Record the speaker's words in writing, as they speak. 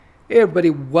Hey everybody,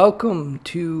 welcome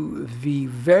to the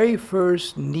very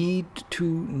first Need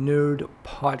to Nerd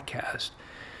podcast.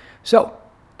 So,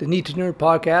 the Need to Nerd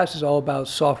podcast is all about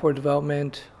software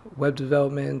development, web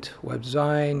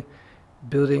design,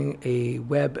 building a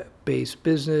web-based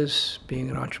business, being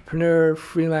an entrepreneur,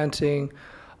 freelancing,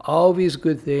 all these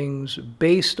good things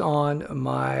based on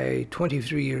my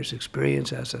 23 years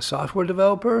experience as a software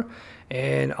developer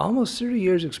and almost 30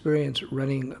 years experience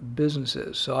running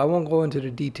businesses. So I won't go into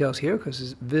the details here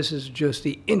because this is just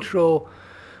the intro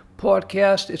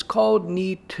podcast. It's called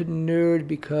Need to Nerd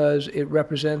because it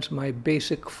represents my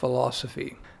basic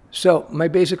philosophy. So my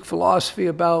basic philosophy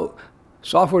about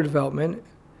software development,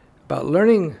 about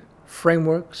learning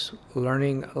frameworks,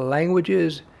 learning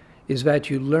languages, is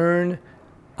that you learn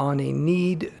on a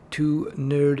need to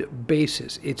nerd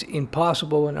basis. It's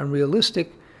impossible and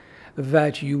unrealistic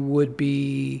that you would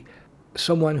be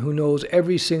someone who knows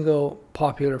every single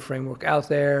popular framework out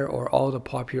there or all the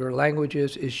popular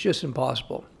languages. It's just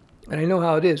impossible. And I know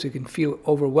how it is. It can feel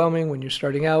overwhelming when you're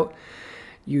starting out.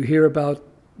 You hear about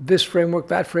this framework,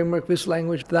 this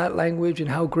language, that language, and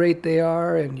how great they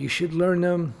are, and you should learn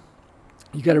them.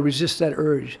 You got to resist that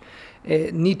urge.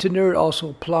 Need to Nerd also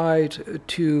applies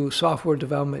to software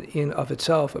development in of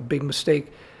itself. A big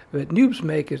mistake that noobs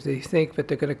make is they think that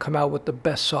they're going to come out with the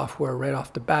best software right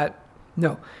off the bat.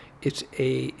 No, it's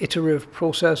a iterative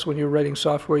process. When you're writing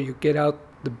software, you get out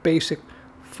the basic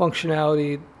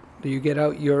functionality, you get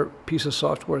out your piece of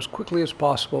software as quickly as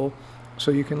possible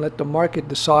so you can let the market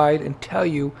decide and tell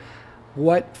you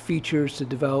what features to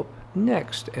develop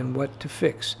next and what to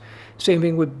fix. Same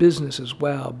thing with business as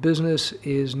well. Business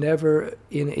is never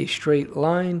in a straight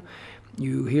line.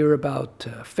 You hear about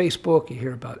Facebook, you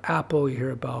hear about Apple, you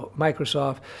hear about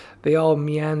Microsoft. They all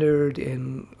meandered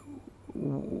and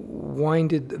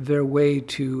winded their way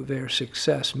to their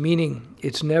success, meaning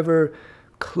it's never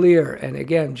clear. And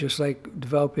again, just like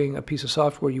developing a piece of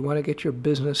software, you want to get your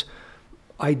business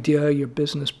idea, your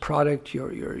business product,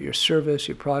 your service,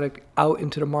 your product out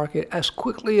into the market as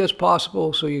quickly as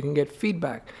possible so you can get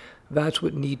feedback. That's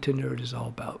what Need to Nerd is all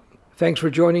about. Thanks for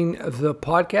joining the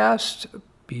podcast.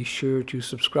 Be sure to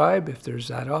subscribe if there's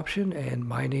that option. And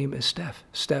my name is Steph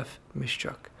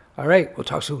Mishchuk. All right, we'll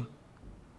talk soon.